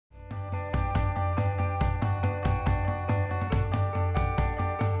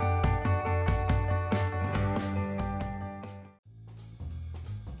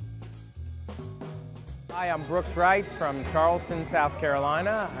Hi, I'm Brooks Reitz from Charleston, South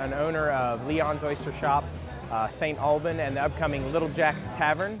Carolina, an owner of Leon's Oyster Shop, St. Alban, and the upcoming Little Jack's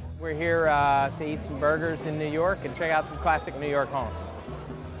Tavern. We're here to eat some burgers in New York and check out some classic New York haunts.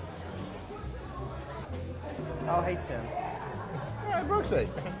 Oh, hey, Tim. All right, Brooksy.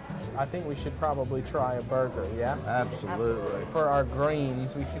 I think we should probably try a burger, yeah? Absolutely. For our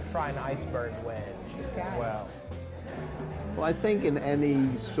greens, we should try an iceberg wedge as well. Well, I think in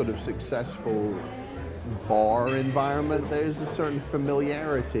any sort of successful bar environment, there's a certain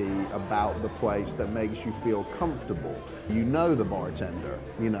familiarity about the place that makes you feel comfortable. You know the bartender,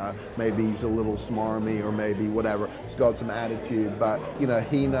 you know, maybe he's a little smarmy or maybe whatever, he's got some attitude, but you know,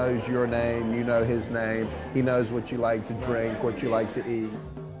 he knows your name, you know his name, he knows what you like to drink, what you like to eat.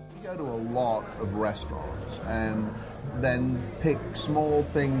 We go to a lot of restaurants and then pick small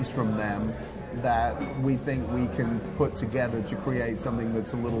things from them that we think we can put together to create something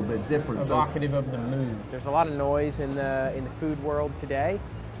that's a little bit different. Evocative of the mood. There's a lot of noise in the food world today,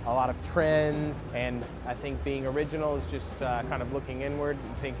 a lot of trends, and I think being original is just kind of looking inward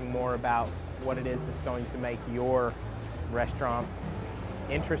and thinking more about what it is that's going to make your restaurant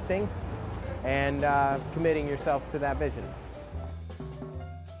interesting and committing yourself to that vision.